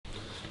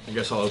I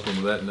guess I'll open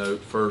with that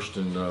note first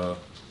and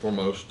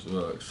foremost.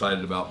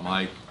 Excited about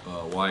Mike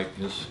White,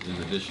 his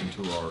addition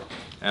to our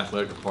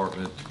athletic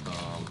department.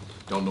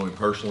 Don't know him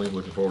personally.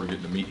 Looking forward to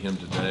getting to meet him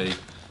today.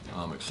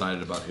 I'm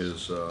excited about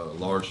his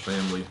large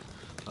family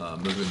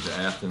moving to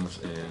Athens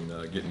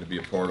and getting to be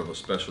a part of a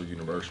special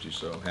university.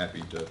 So I'm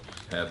happy to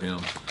have him.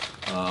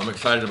 I'm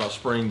excited about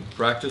spring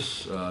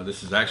practice.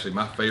 This is actually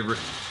my favorite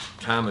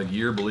time of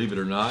year, believe it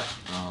or not.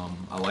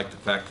 I like the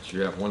fact that you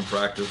have one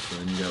practice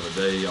and then you have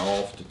a day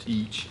off to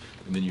teach,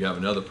 and then you have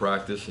another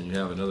practice and you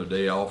have another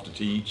day off to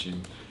teach,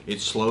 and it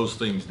slows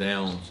things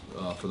down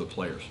for the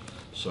players.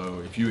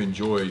 So if you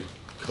enjoy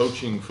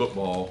coaching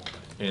football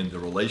and the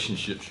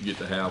relationships you get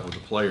to have with the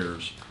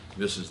players,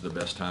 this is the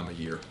best time of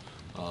year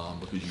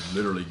because you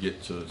literally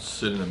get to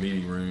sit in a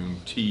meeting room,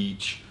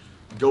 teach,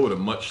 go at a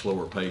much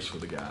slower pace for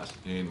the guys.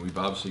 And we've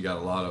obviously got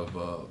a lot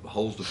of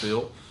holes to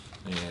fill.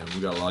 And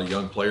we've got a lot of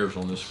young players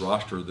on this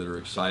roster that are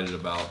excited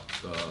about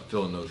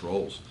filling those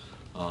roles.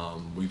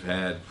 We've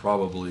had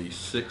probably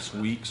 6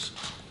 weeks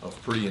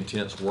of pretty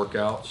intense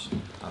workouts.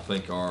 I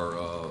think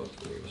our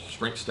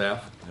strength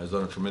staff has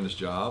done a tremendous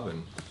job.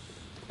 And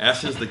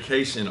as is the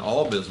case in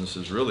all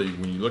businesses, really,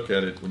 when you look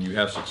at it, when you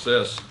have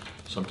success,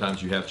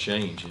 sometimes you have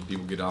change and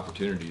people get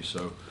opportunities.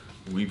 So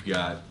we've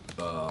got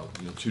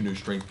 2 new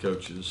strength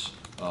coaches,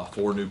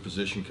 4 new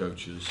position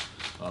coaches,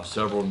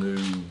 several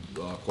new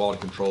quality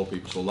control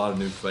people, so a lot of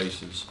new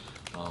faces.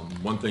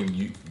 One thing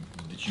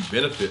that you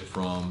benefit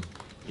from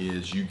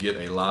is you get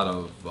a lot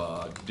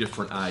of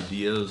different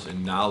ideas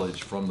and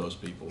knowledge from those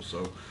people.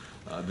 So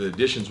the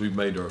additions we've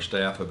made to our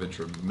staff have been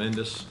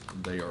tremendous.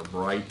 They are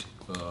bright,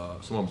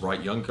 some of them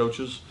bright young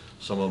coaches,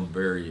 some of them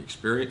very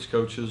experienced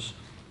coaches,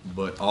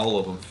 but all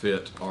of them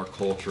fit our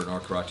culture and our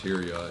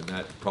criteria, and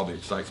that probably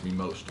excites me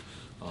most.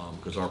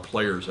 Because our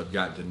players have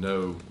gotten to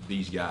know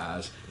these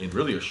guys in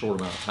really a short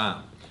amount of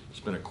time. It's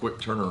been a quick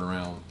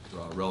turnaround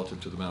relative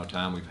to the amount of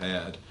time we've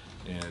had,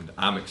 and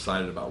I'm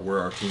excited about where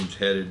our team's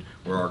headed,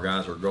 where our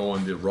guys are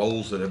going, the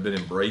roles that have been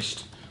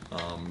embraced.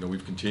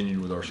 We've continued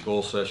with our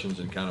school sessions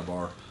and kind of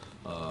our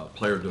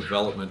player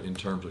development in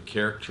terms of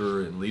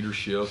character and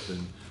leadership,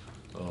 and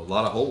a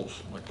lot of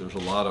holes. Like there's a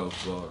lot of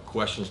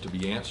questions to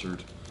be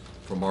answered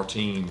from our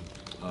team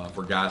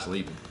for guys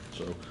leaving.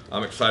 So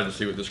I'm excited to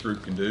see what this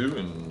group can do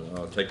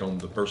and take on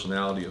the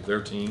personality of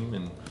their team,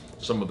 and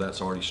some of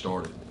that's already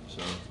started.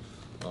 So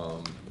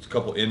it's a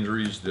couple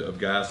injuries of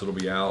guys that'll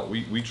be out.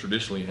 We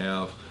traditionally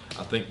have,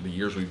 I think the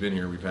years we've been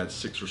here, we've had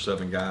 6 or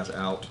 7 guys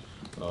out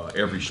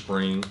every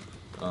spring,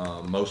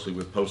 mostly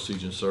with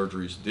postseason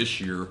surgeries. This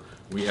year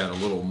we had a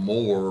little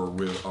more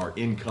with our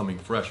incoming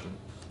freshmen.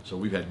 So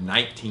we've had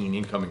 19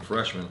 incoming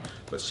freshmen,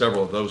 but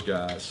several of those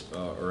guys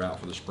are out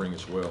for the spring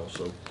as well.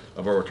 So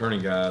of our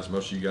returning guys,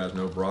 most of you guys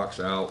know Brock's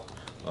out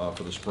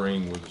for the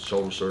spring with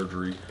shoulder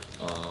surgery.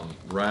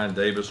 Ryan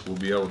Davis will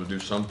be able to do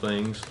some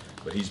things,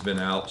 but he's been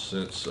out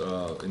since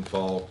in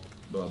fall,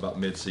 about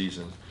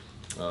mid-season.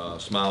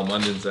 Smile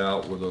Munden's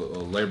out with a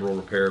labral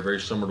repair,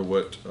 very similar to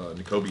what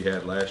N'Kobe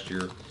had last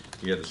year.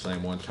 He had the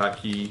same one.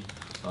 Taki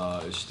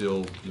is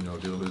still,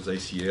 dealing with his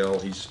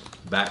ACL. He's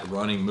back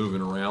running, moving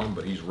around,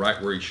 but he's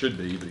right where he should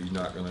be, but he's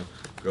not going to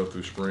go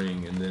through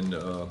spring. And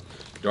then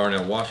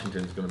Darnell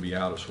Washington's going to be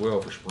out as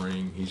well for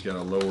spring. He's got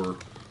a lower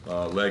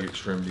leg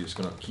extremity that's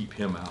going to keep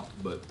him out.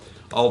 But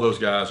all those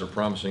guys are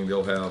promising.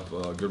 They'll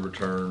have good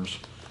returns.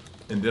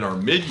 And then our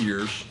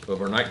mid-years, of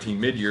our 19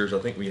 mid-years, I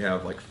think we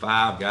have like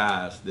 5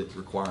 guys that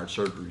required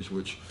surgeries,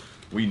 which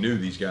we knew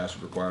these guys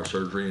would require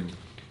surgery. And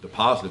the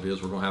positive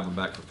is we're going to have them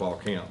back for fall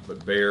camp.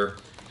 But Bear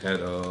had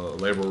a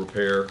labral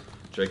repair.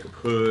 Jacob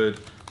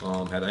Hood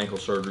had ankle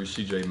surgery.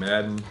 C.J.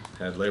 Madden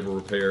had labral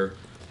repair.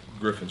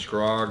 Griffin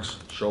Scroggs,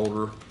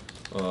 shoulder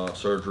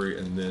surgery.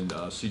 And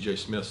then C.J.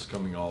 Smith's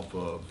coming off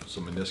of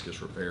some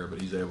meniscus repair,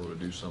 but he's able to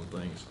do some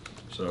things.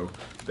 So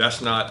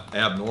that's not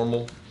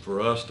abnormal for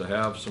us to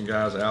have some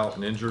guys out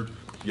and injured.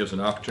 It gives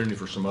an opportunity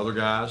for some other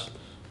guys.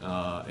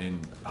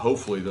 And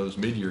hopefully those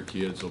mid-year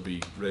kids will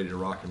be ready to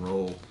rock and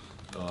roll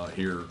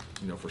here,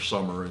 for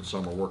summer and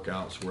summer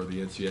workouts, where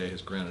the NCAA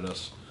has granted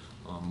us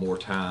more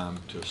time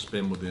to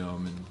spend with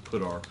them and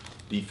put our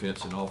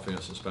defense and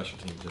offense and special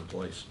teams in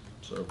place.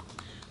 So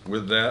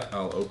with that,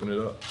 I'll open it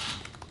up.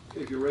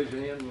 If you raise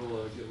your hand,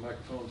 we'll get a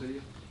microphone to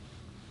you.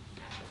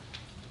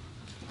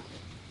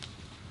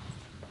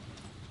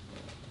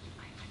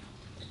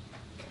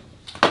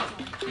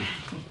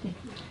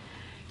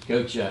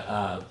 Coach,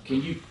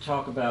 can you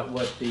talk about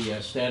what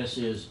the status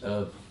is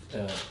of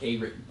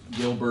Eric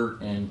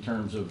Gilbert in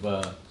terms of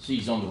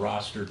he's on the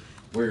roster,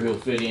 where he'll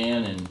fit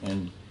in,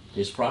 and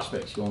his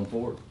prospects going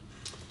forward?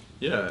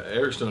 Yeah,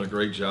 Eric's done a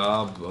great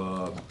job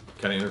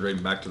kind of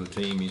integrating back to the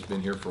team. He's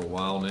been here for a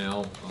while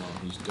now.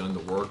 He's done the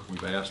work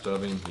we've asked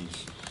of him.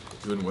 He's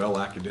doing well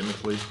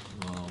academically.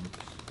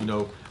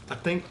 I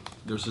think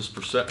there's this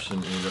perception,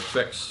 and it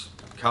affects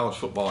college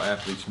football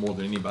athletes more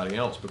than anybody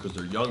else because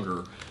they're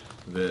younger,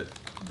 that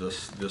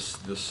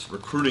this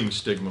recruiting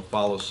stigma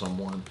follows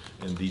someone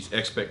and these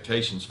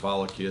expectations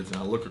follow kids. And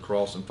I look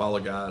across and follow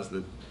guys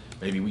that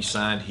maybe we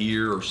signed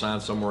here or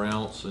signed somewhere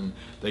else, and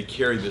they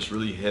carry this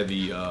really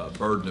heavy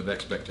burden of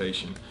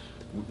expectation.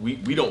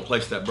 We don't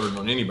place that burden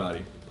on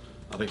anybody.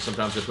 I think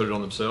sometimes they put it on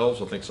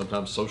themselves. I think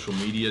sometimes social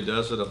media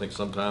does it. I think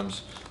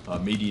sometimes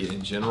media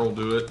in general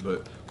do it.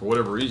 But for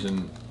whatever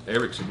reason,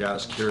 Eric's a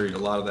guy's carried a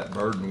lot of that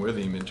burden with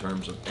him in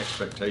terms of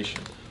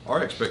expectation.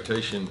 Our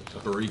expectation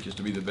of Eric is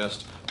to be the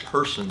best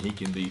person he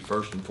can be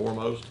first and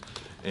foremost,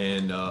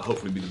 and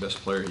hopefully be the best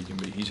player he can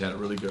be. He's had a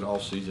really good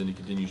offseason. He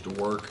continues to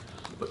work.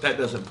 But that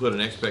doesn't put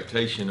an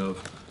expectation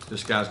of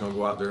this guy's going to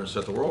go out there and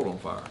set the world on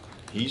fire.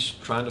 He's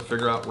trying to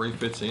figure out where he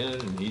fits in,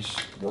 and he's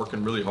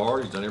working really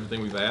hard. He's done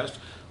everything we've asked.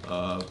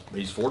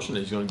 He's fortunate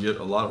he's going to get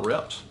a lot of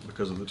reps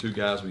because of the two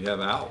guys we have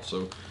out.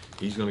 So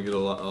he's going to get a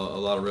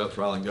lot of reps.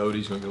 Rylan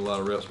Godey's going to get a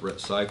lot of reps. Brett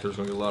Seither's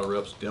going to get a lot of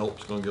reps.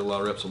 Delp's going to get a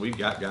lot of reps. So we've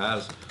got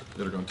guys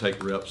that are going to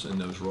take reps in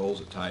those roles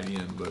at tight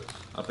end. But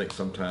I think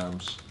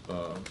sometimes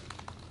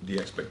the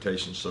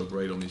expectation's so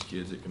great on these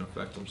kids it can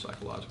affect them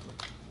psychologically.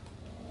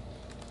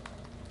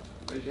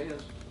 Raise your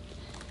hands.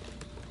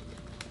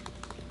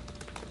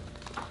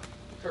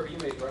 Kirby, you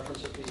made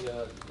reference at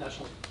the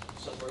national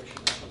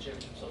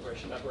championship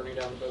celebration, about burning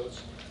down the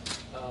boats.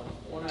 I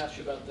want to ask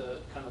you about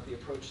the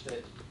approach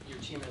that your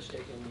team has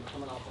taken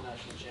coming off the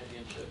national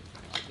championship.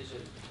 Is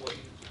it what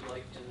you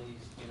liked in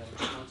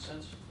the 2 months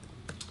since?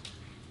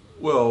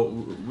 Well,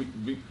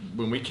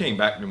 when we came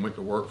back and went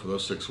to work for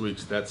those 6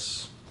 weeks,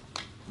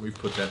 we've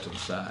put that to the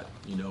side.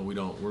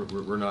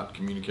 We're not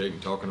communicating,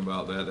 talking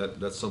about that.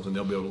 That's something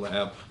they'll be able to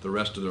have the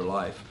rest of their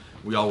life.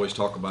 We always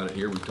talk about it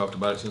here. We've talked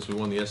about it since we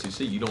won the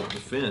SEC. You don't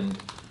defend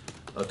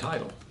a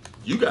title.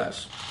 You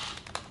guys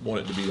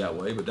want it to be that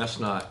way, but that's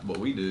not what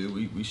we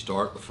do. We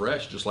start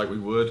afresh, just like we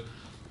would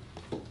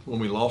when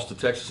we lost to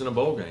Texas in a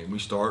bowl game. We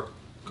start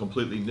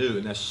completely new,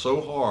 and that's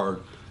so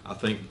hard, I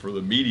think, for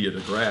the media to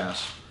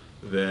grasp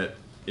that.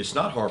 It's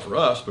not hard for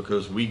us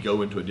because we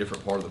go into a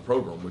different part of the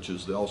program, which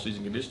is the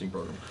all-season conditioning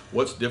program.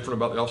 What's different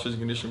about the all-season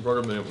conditioning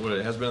program than what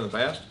it has been in the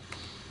past?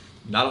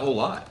 Not a whole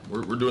lot.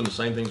 We're doing the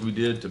same things we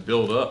did to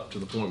build up to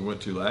the point we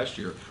went to last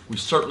year. We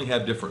certainly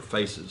have different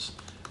faces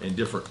and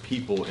different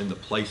people in the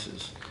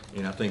places.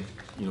 And I think,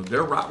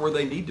 they're right where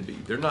they need to be.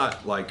 They're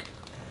not like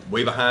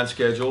way behind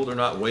schedule. They're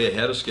not way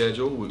ahead of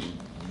schedule.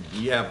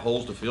 We have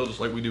holes to fill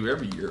just like we do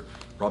every year.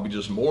 Probably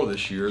just more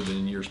this year than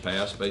in years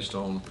past based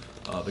on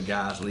the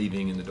guys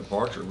leaving and the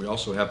departure. We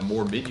also have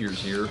more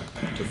mid-years here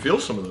to fill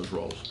some of those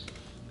roles.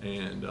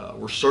 And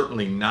we're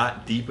certainly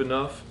not deep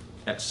enough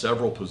at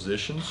several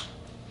positions,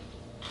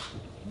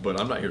 but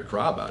I'm not here to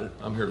cry about it.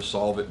 I'm here to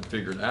solve it and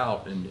figure it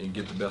out and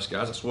get the best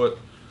guys. That's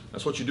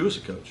what you do as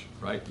a coach,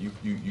 right?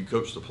 You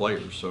coach the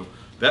players. So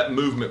that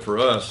movement for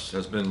us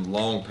has been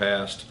long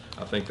past.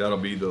 I think that'll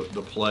be the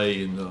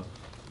play and the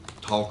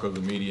talk of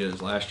the media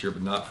as last year,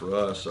 but not for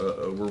us.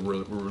 We're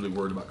really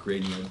worried about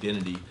creating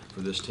identity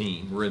for this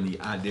team. We're in the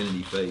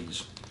identity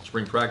phase.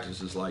 Spring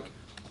practice is like,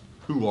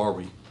 who are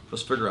we?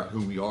 Let's figure out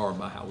who we are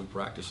by how we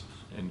practice,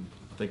 and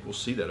I think we'll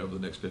see that over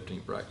the next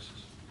 15 practices.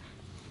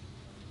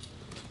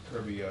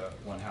 Kirby,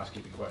 one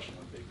housekeeping question,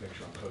 one big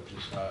picture on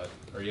coaches.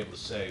 Are you able to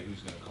say who's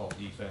going to call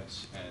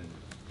defense? And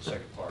the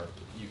second part,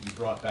 you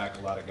brought back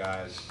a lot of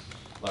guys,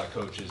 a lot of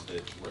coaches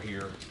that were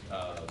here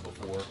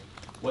before.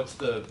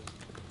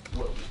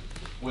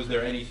 Was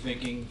there any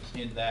thinking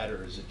in that,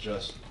 or is it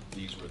just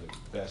these were the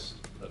best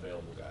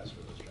available guys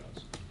for those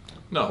jobs?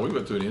 No, we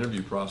went through an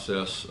interview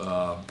process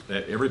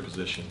at every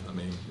position. I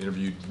mean,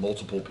 interviewed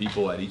multiple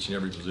people at each and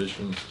every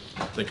position.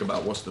 Think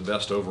about what's the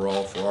best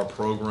overall for our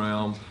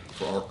program,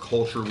 for our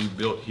culture we've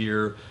built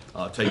here.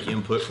 Take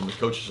input from the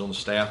coaches on the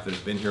staff that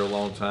have been here a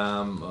long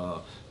time.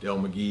 Dale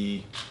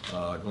McGee,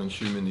 Glenn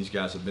Schumann, these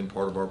guys have been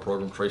part of our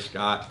program. Trey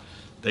Scott.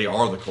 They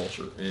are the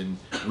culture, and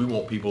we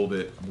want people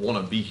that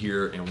want to be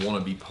here and want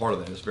to be part of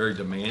that. It's very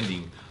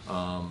demanding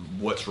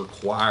what's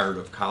required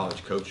of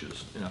college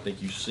coaches, and I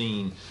think you've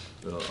seen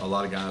a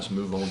lot of guys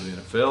move on to the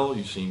NFL.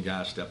 You've seen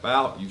guys step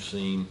out. You've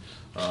seen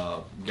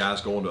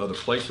guys go on to other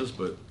places,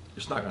 but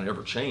it's not going to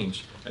ever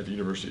change at the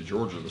University of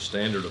Georgia, the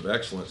standard of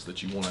excellence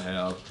that you want to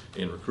have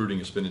in recruiting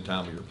and spending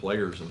time with your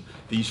players, and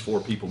these 4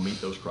 people meet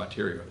those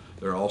criteria.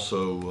 They're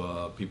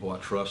also people I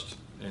trust,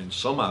 and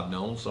some I've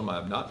known, some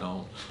I've not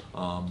known,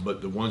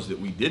 but the ones that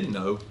we didn't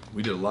know,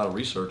 we did a lot of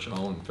research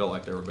on and felt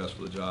like they were best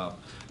for the job.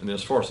 And then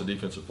as far as the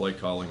defensive play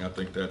calling, I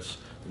think that's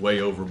way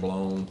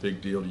overblown.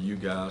 Big deal to you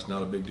guys,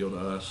 not a big deal to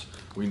us.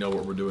 We know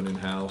what we're doing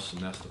in-house,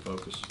 and that's the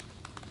focus.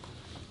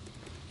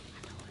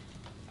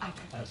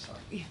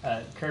 Sorry.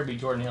 Kirby,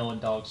 Jordan Hill, and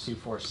Dogs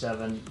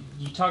 247.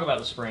 You talk about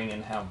the spring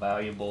and how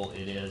valuable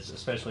it is,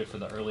 especially for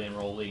the early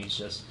enrollees.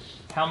 Just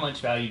how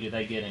much value do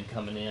they get in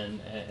coming in,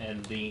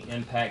 and the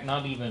impact,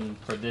 not even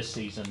for this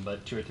season,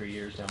 but 2 or 3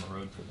 years down the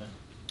road for them?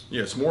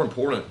 Yeah, it's more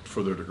important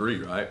for their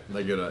degree, right?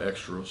 They get an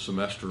extra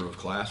semester of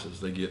classes.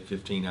 They get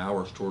 15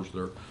 hours towards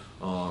their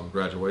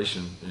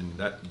graduation, and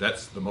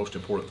that's the most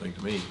important thing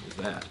to me is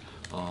that.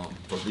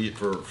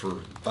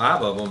 For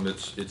 5 of them,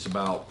 it's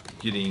about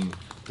getting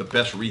the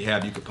best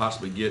rehab you could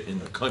possibly get in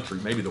the country,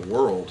 maybe the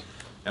world,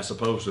 as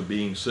opposed to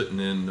being sitting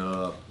in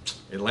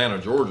Atlanta,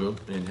 Georgia,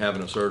 and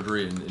having a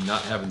surgery and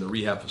not having the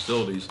rehab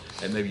facilities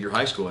that maybe your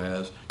high school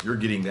has. You're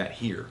getting that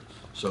here.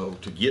 So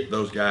to get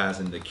those guys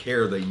in the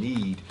care they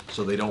need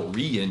so they don't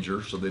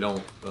re-injure, so they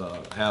don't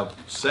have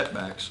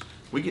setbacks,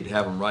 we get to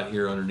have them right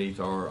here underneath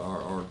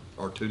our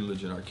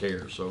tutelage and our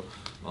care. So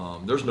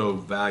there's no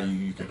value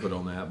you can put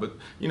on that. But,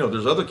 you know,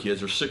 there's other kids,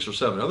 there's 6 or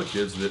 7 other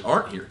kids that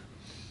aren't here.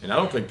 And I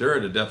don't think they're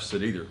at a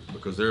deficit either,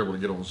 because they're able to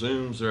get on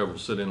Zooms, they're able to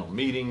sit in on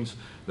meetings,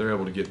 they're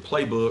able to get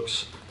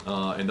playbooks,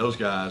 and those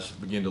guys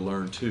begin to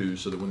learn too,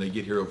 so that when they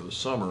get here over the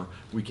summer,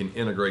 we can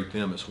integrate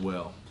them as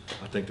well.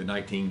 I think the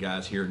 19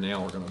 guys here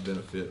now are going to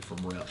benefit from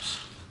reps,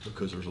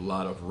 because there's a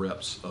lot of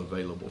reps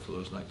available for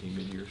those 19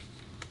 mid-years.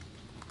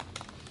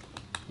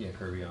 Yeah,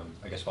 Kirby,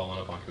 I guess following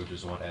up on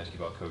coaches, I want to ask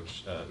you about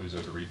Coach Uzo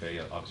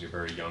Daribe, obviously a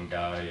very young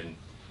guy, and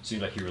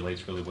seems like he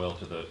relates really well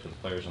to the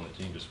players on the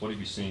team. Just what have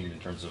you seen in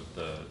terms of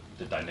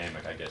the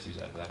dynamic, I guess, he's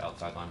at that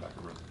outside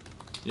linebacker room?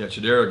 Yeah,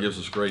 Chidera gives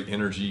us great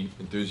energy,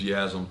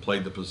 enthusiasm,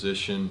 played the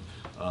position,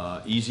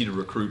 easy to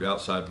recruit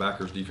outside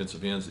backers,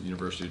 defensive ends at the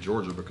University of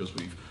Georgia because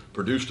we've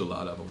produced a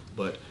lot of them.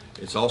 But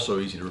it's also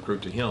easy to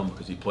recruit to him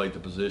because he played the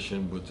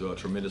position with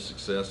tremendous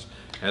success,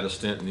 had a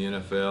stint in the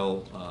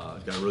NFL,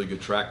 got a really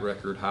good track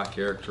record, high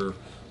character,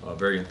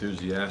 very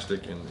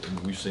enthusiastic, and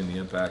we've seen the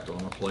impact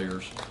on our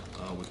players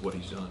with what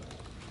he's done.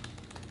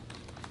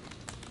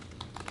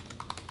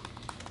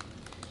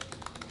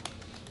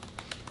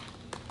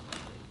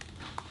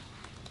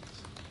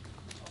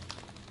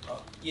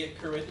 Yeah,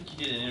 Kirby, I think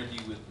you did an interview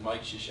with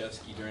Mike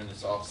Krzyzewski during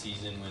this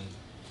offseason when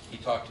he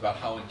talked about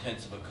how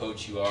intense of a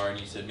coach you are, and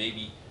you said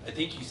maybe, I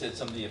think you said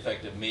something to the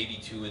effect of maybe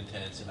too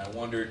intense, and I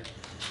wondered,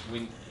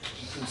 when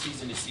from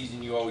season to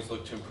season you always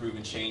look to improve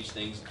and change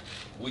things.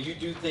 Will you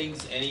do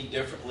things any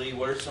differently?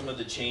 What are some of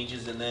the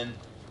changes? And then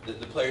the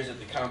players at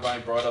the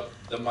Combine brought up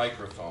the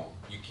microphone.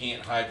 You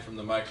can't hide from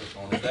the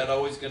microphone. Is that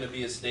always going to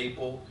be a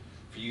staple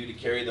for you to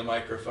carry the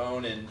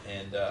microphone and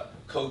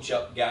coach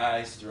up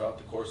guys throughout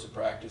the course of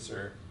practice,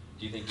 or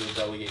do you think you'll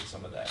delegate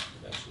some of that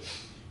eventually?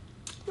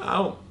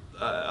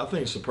 I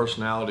think it's the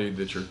personality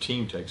that your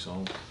team takes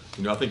on.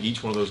 You know, I think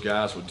each one of those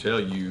guys would tell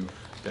you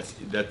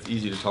that's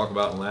easy to talk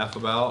about and laugh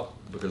about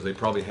because they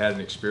probably had an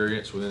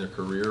experience within their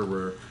career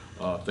where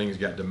things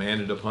got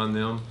demanded upon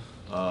them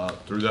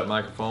through that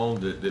microphone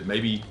that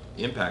maybe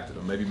impacted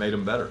them, maybe made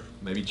them better,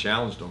 maybe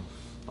challenged them.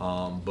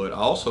 But I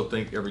also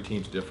think every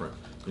team's different.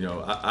 You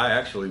know, I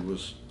actually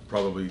was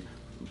probably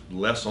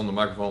less on the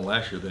microphone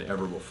last year than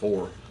ever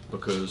before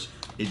because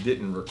it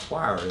didn't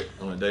require it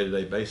on a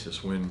day-to-day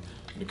basis. When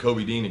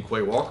Kobe Dean and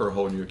Quay Walker are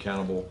holding you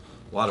accountable,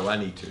 why do I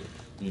need to?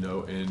 You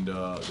know, and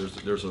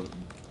there's a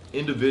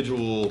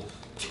individual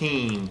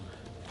team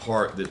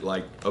part that,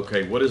 like,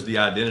 okay, what is the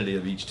identity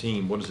of each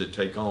team? What does it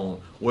take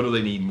on? What do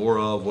they need more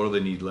of? What do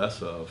they need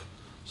less of?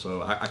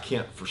 So I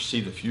can't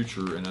foresee the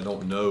future, and I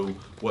don't know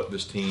what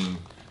this team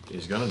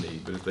is going to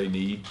need. But if they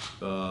need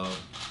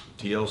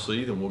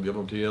TLC, then we'll give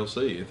them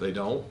TLC. If they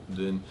don't,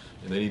 then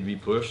and they need to be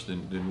pushed,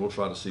 then we'll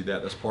try to see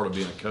that. That's part of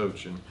being a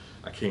coach, and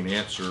I can't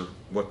answer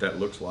what that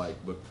looks like,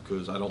 but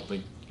because I don't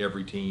think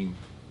every team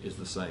is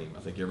the same.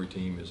 I think every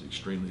team is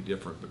extremely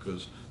different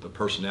because the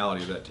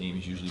personality of that team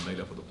is usually made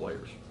up of the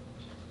players.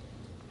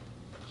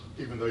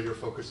 Even though your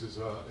focus is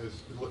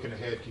looking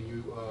ahead, can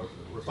you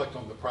reflect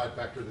on the pride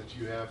factor that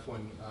you have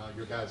when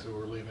your guys who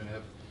are leaving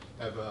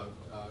have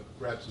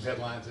grabbed some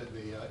headlines at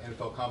the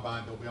NFL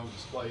Combine? They'll be on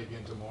display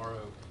again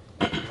tomorrow.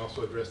 You can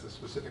also address the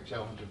specific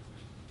challenge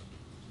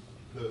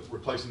of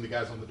replacing the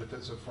guys on the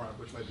defensive front,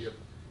 which maybe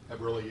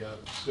have really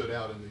stood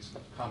out in these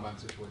Combine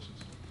situations.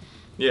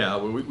 Yeah,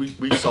 well,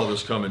 we saw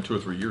this coming 2 or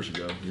 3 years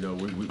ago. You know,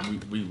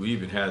 we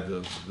even had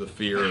the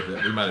fear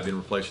that we might have been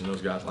replacing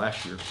those guys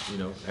last year, you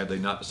know, had they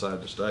not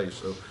decided to stay.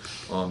 So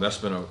that's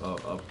been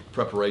a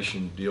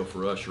preparation deal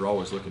for us. You're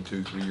always looking 2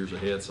 or 3 years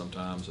ahead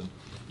sometimes, and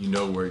you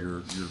know where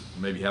you're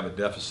maybe have a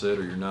deficit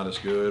or you're not as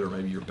good or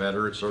maybe you're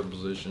better at certain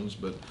positions,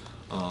 but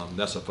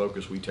that's a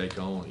focus we take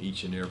on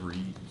each and every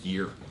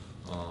year.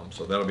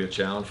 So that'll be a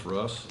challenge for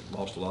us.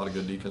 Lost a lot of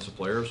good defensive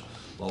players,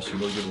 lost some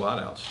really good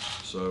wideouts.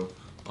 So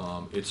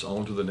it's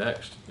on to the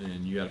next,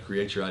 and you got to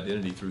create your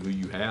identity through who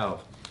you have,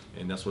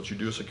 and that's what you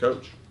do as a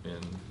coach.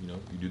 And you know,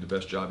 you do the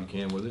best job you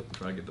can with it and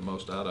try to get the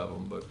most out of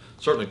them. But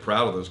certainly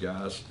proud of those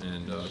guys.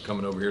 And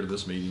coming over here to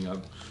this meeting,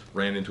 I've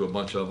ran into a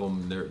bunch of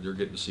them. And they're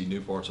getting to see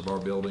new parts of our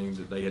building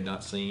that they had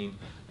not seen,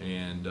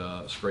 and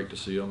it's great to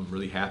see them.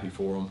 Really happy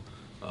for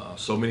them.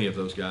 So many of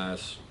those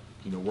guys,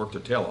 you know, worked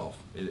their tail off.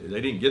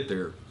 They didn't get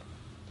there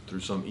through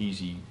some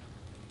easy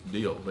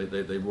deal.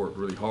 They worked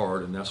really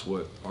hard, and that's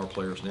what our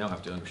players now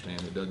have to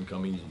understand. It doesn't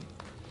come easy.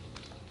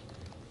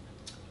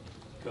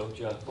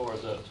 Coach, as far as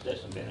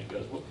Stetson Bennett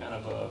goes, what kind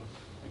of,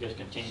 I guess,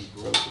 continued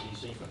growth have you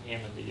seen from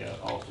him in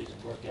the off-season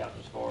workout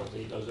as far as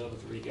those other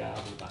 3 guys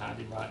who are behind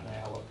him right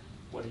now?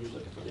 What are you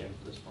looking for them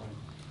for this spring?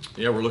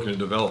 Yeah, we're looking to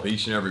develop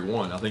each and every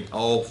one. I think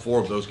all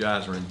 4 of those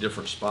guys are in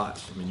different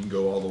spots. I mean, you can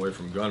go all the way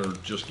from Gunner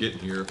just getting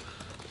here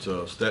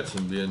to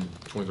Stetson being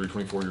 23,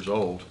 24 years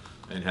old.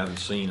 and haven't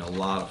seen a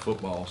lot of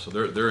football. So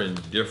they're in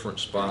different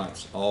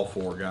spots, all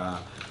four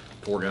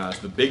guys.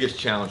 The biggest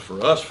challenge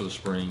for us for the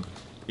spring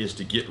is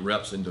to get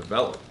reps and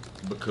develop,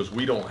 because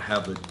we don't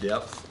have the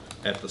depth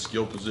at the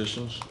skill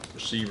positions,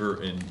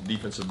 receiver and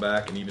defensive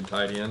back and even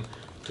tight end,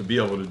 to be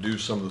able to do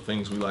some of the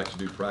things we like to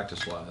do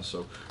practice-wise.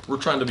 So we're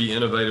trying to be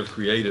innovative,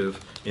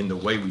 creative in the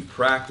way we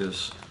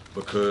practice,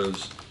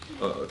 because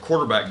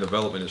quarterback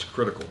development is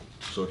critical.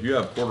 So if you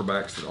have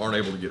quarterbacks that aren't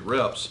able to get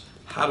reps,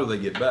 how do they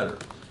get better?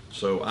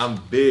 So I'm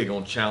big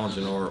on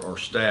challenging our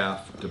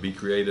staff to be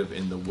creative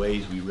in the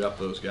ways we rep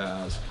those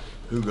guys,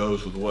 who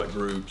goes with what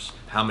groups,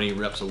 how many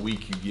reps a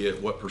week you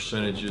get, what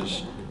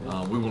percentages.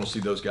 We want to see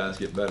those guys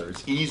get better.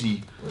 It's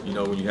easy, you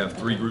know, when you have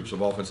 3 groups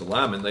of offensive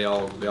linemen, they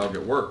all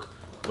get work.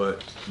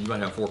 But you might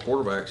have 4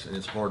 quarterbacks, and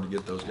it's hard to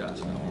get those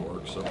guys enough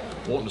work. So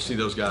wanting to see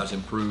those guys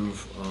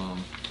improve.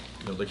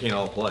 You know, they can't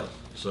all play.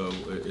 So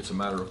it's a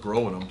matter of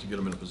growing them to get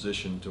them in a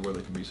position to where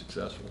they can be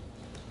successful.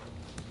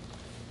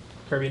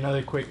 Kirby,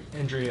 another quick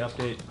injury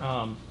update.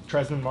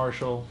 Tresman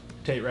Marshall,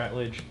 Tate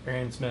Ratledge,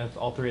 Aaron Smith,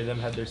 all 3 of them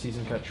had their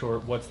season cut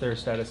short. What's their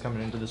status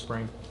coming into the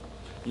spring?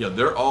 Yeah,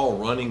 they're all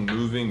running,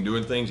 moving,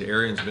 doing things.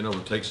 Aaron's been able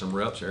to take some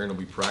reps. Aaron will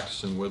be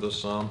practicing with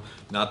us some,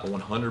 not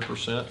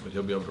 100%, but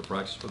he'll be able to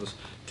practice with us.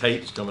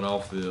 Tate's coming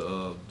off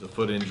the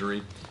foot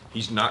injury.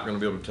 He's not going to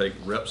be able to take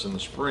reps in the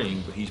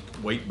spring, but he's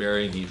weight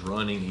bearing, he's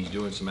running, he's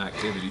doing some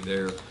activity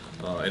there,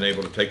 and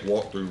able to take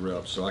walkthrough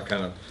reps. So I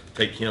kind of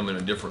take him in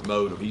a different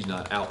mode of he's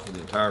not out for the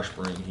entire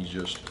spring. He's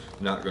just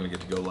not going to get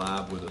to go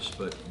live with us.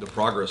 But the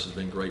progress has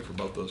been great for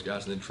both those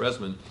guys. And then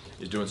Tresman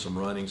is doing some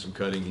running, some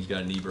cutting. He's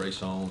got a knee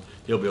brace on.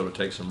 He'll be able to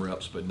take some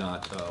reps, but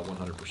not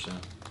 100%.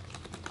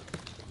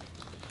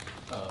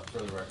 For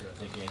the record, I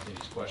think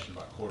Anthony's question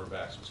about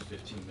quarterbacks was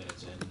 15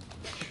 minutes in,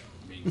 which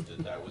means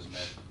that was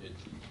meant,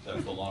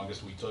 that's the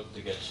longest we took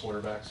to get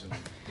quarterbacks. And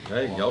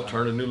Hey, y'all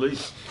turn a new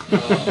leaf.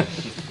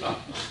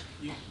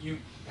 You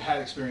had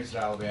experience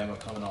at Alabama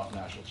coming off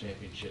national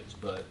championships,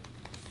 but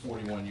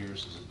 41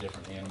 years is a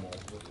different animal.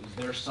 Is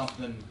there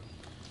something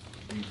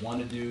you want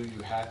to do,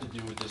 you have to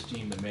do with this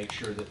team to make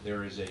sure that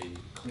there is a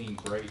clean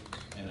break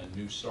and a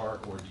new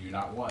start, or do you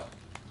not want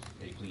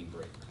a clean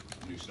break,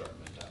 new start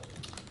mentality?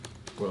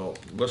 Well,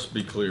 let's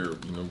be clear.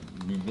 You know,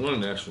 we won a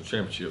national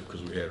championship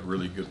because we had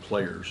really good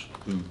players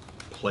who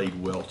played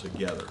well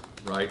together,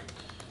 right?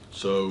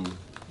 So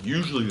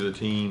usually the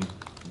team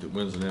that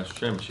wins the national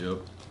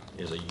championship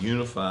is a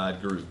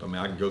unified group. I mean,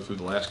 I can go through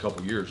the last couple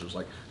of years. There's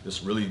like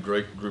this really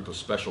great group of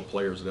special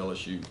players at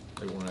LSU.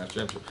 They won a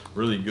national championship.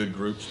 Really good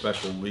group,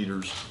 special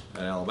leaders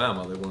at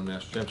Alabama. They won a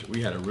national championship.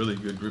 We had a really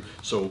good group.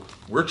 So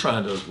we're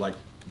trying to like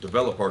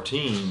develop our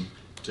team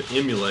to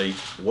emulate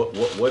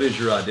what is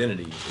your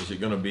identity? Is it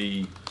going to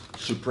be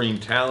supreme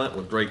talent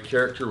with great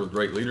character, with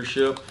great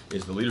leadership?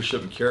 Is the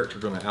leadership and character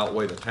going to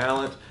outweigh the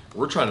talent?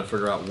 We're trying to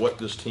figure out what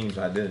this team's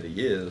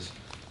identity is,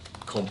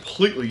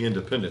 completely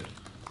independent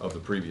of the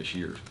previous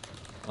years.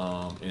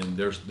 And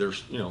there's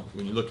you know,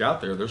 when you look out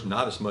there, there's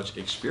not as much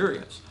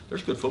experience.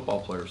 There's good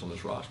football players on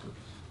this roster,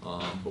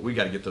 but we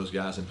got to get those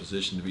guys in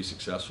position to be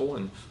successful.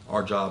 And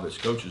our job as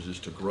coaches is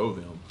to grow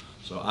them.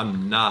 So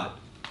I'm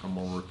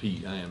going to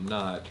repeat, I am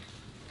not,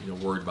 you know,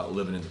 worried about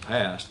living in the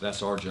past.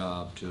 That's our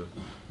job, to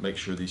make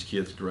sure these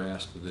kids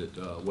grasp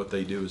that what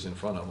they do is in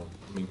front of them.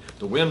 I mean,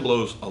 the wind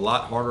blows a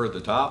lot harder at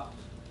the top,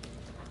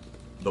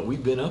 but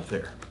we've been up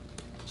there.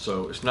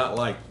 So it's not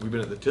like we've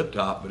been at the tip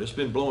top, but it's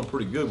been blowing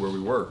pretty good where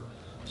we were.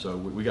 So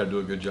we got to do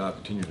a good job,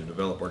 continue to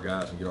develop our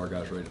guys and get our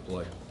guys ready to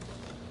play.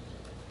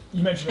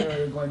 You mentioned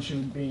earlier Glenn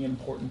Schumann being an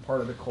important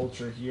part of the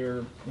culture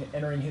here,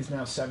 entering his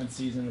now 7th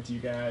season with you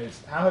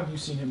guys. How have you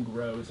seen him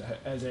grow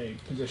as a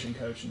position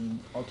coach and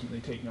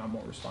ultimately taking on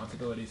more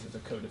responsibilities as a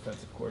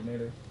co-defensive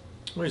coordinator?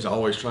 Well, he's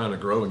always trying to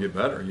grow and get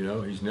better. You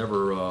know, he's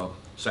never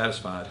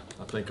satisfied.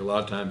 I think a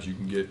lot of times you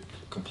can get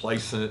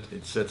complacent.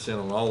 It sets in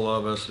on all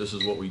of us. This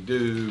is what we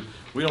do.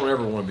 We don't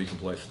ever want to be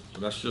complacent. So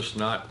that's just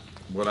not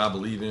what I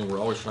believe in. We're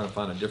always trying to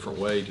find a different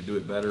way to do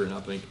it better, and I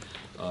think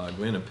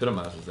Glenn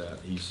epitomizes that.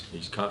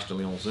 He's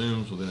constantly on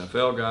Zooms with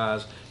NFL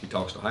guys. He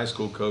talks to high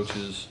school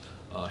coaches.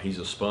 He's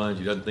a sponge.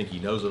 He doesn't think he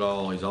knows it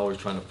all. He's always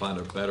trying to find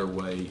a better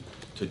way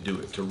to do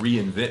it, to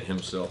reinvent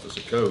himself as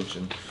a coach.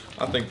 And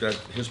I think that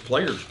his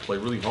players play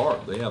really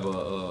hard. They have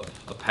a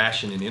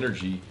passion and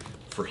energy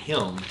for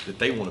him that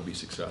they want to be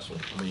successful.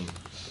 I mean,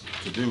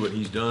 to do what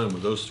he's done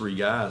with those 3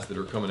 guys that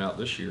are coming out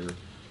this year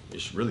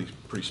is really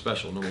pretty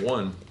special. Number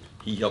one,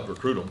 he helped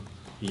recruit them.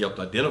 He helped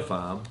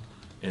identify them.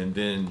 And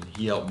then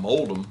he helped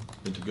mold them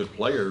into good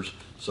players.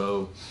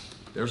 So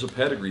there's a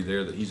pedigree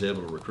there that he's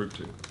able to recruit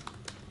to.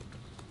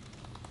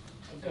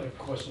 I've got a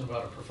question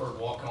about a preferred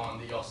walk-on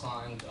that y'all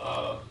signed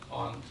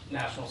on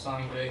National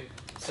Signing Day.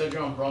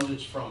 Sojourn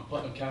Brundage from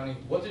Putnam County.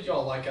 What did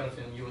y'all like out of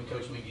him, you and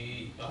Coach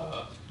McGee,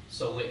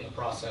 so late in the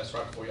process,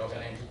 right before y'all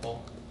got Andrew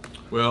Paul?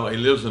 Well, he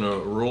lives in a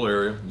rural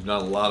area. There's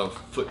not a lot of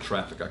foot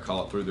traffic, I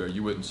call it, through there.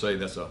 You wouldn't say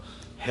that's a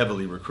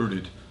heavily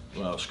recruited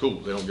school.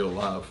 They don't get a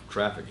lot of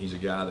traffic. He's a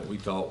guy that we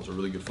thought was a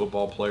really good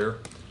football player.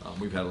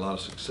 We've had a lot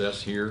of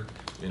success here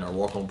in our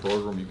walk-on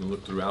program. You can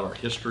look throughout our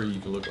history. You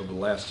can look over the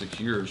last 6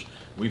 years.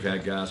 We've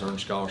had guys earn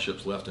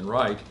scholarships left and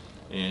right,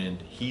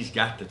 and he's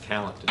got the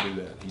talent to do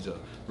that. He's a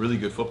really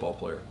good football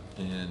player,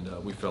 and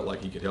we felt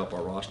like he could help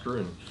our roster.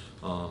 And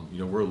you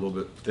know, we're a little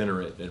bit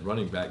thinner at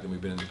running back than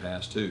we've been in the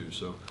past too,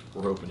 so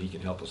we're hoping he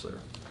can help us there.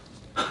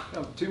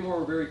 Two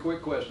more very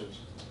quick questions.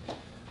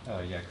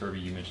 Yeah, Kirby,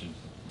 you mentioned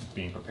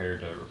being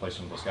prepared to replace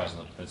some of those guys on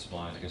the defensive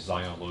line. I guess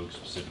Zion Logue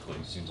specifically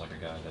seems like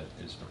a guy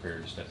that is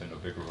prepared to step into a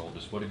bigger role.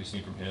 Just what have you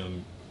seen from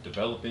him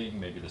developing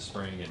maybe this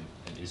spring,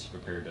 and is he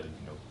prepared to,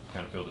 you know,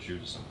 kind of fill the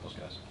shoes of some of those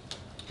guys?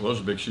 Well,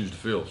 those are big shoes to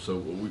fill, so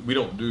we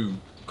don't do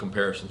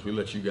comparisons. We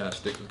let you guys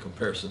stick with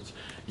comparisons.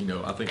 You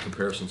know, I think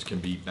comparisons can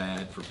be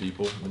bad for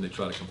people when they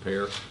try to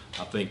compare.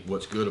 I think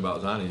what's good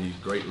about Zion is he's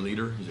a great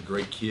leader. He's a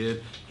great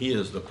kid. He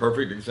is the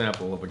perfect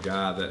example of a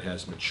guy that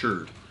has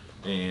matured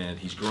and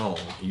he's grown.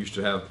 He used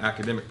to have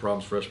academic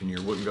problems freshman year,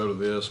 wouldn't go to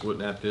this,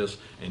 wouldn't at this,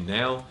 and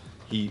now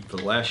for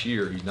the last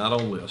year, he's not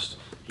on list.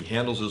 He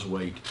handles his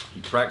weight.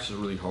 He practices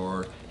really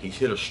hard. He's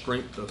hit a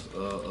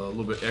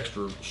little bit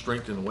extra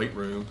strength in the weight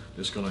room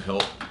that's going to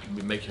help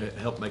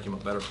make him a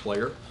better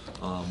player.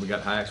 We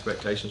got high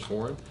expectations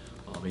for him.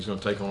 He's going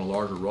to take on a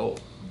larger role,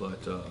 but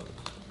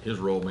his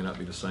role may not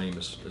be the same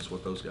as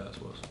what those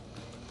guys was.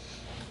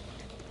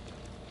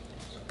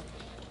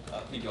 I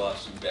think you'll have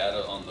some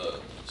data on the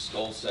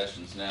skull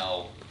sessions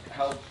now.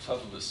 How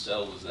tough of a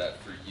sell was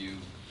that for you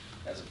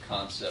as a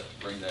concept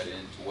to bring that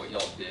into what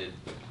y'all did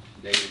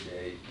day to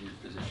day in your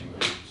position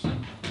groups?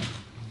 And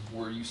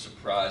were you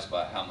surprised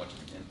by how much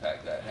of an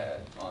impact that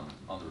had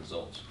on the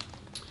results?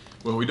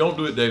 Well, we don't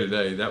do it day to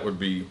day. That would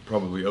be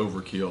probably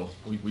overkill.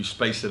 We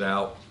space it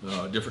out.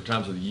 Different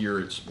times of the year,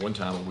 it's 1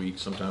 time a week.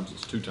 Sometimes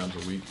it's 2 times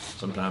a week.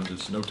 Sometimes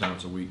it's no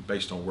times a week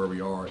based on where we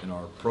are in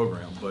our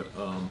program. But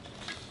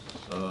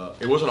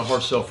it wasn't a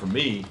hard sell for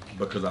me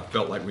because I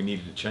felt like we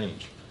needed to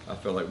change. I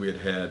felt like we had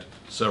had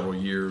several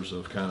years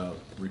of kind of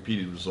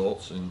repeated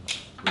results, and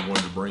we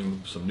wanted to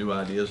bring some new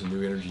ideas and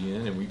new energy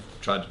in, and we've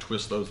tried to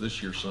twist those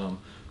this year some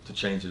to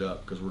change it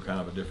up because we're kind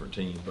of a different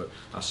team. But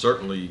I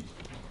certainly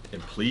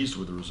am pleased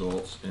with the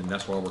results, and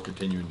that's why we're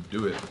continuing to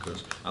do it,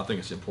 because I think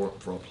it's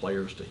important for our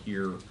players to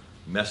hear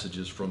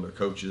messages from their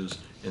coaches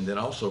and then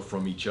also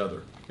from each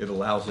other. It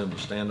allows them to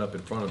stand up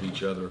in front of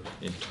each other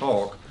and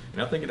talk,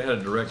 and I think it had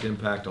a direct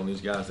impact on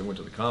these guys that went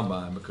to the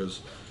combine,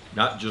 because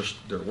not just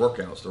their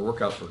workouts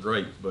were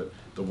great, but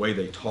the way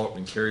they talked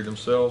and carried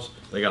themselves,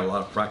 they got a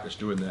lot of practice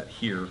doing that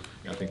here,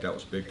 and I think that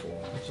was big for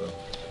them. So,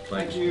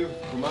 Thank you.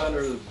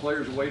 Reminder, the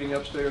players are waiting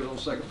upstairs on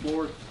the 2nd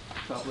floor,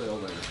 top of the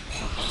elevator.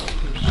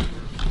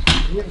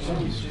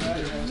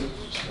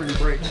 Pretty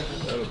break.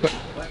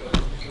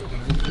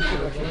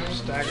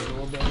 Stagger a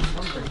little bit.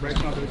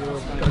 Break's not going to go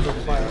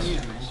fast.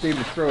 Steve,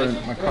 just throw it in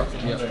my car.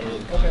 Yeah.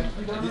 Okay.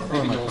 Throw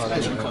it in my car.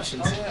 Any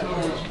questions?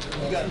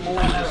 You got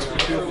more?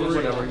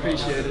 Whatever.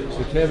 Appreciate it.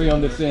 It's heavy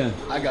on this end.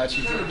 I got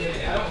you.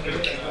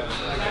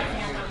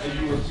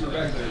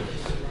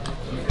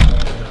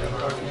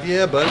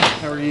 Yeah, buddy.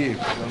 How are you?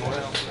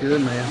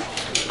 Good, man.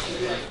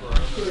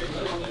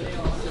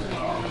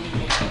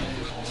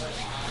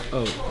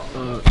 Oh,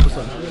 what's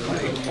up?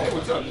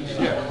 What's up?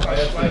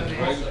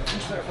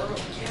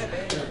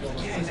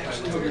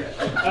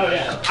 Oh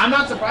yeah, I'm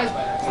not surprised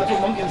by that. That's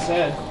what Munkin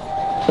said.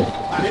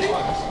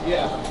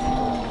 Yeah.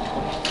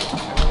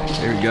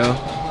 There we go.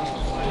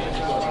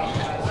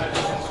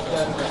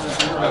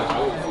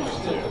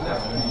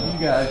 You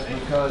guys,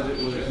 because it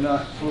was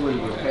not fully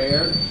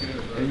repaired,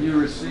 and you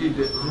received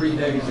it 3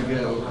 days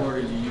ago,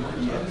 according to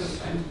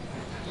UPS.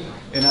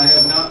 And I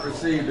have not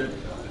received it.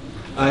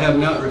 I have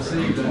not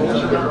received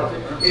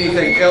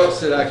anything else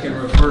that I can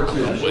refer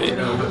to.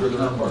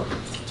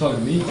 Talking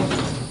to me?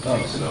 Oh,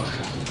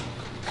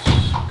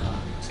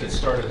 It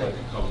started like a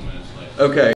couple minutes late. okay.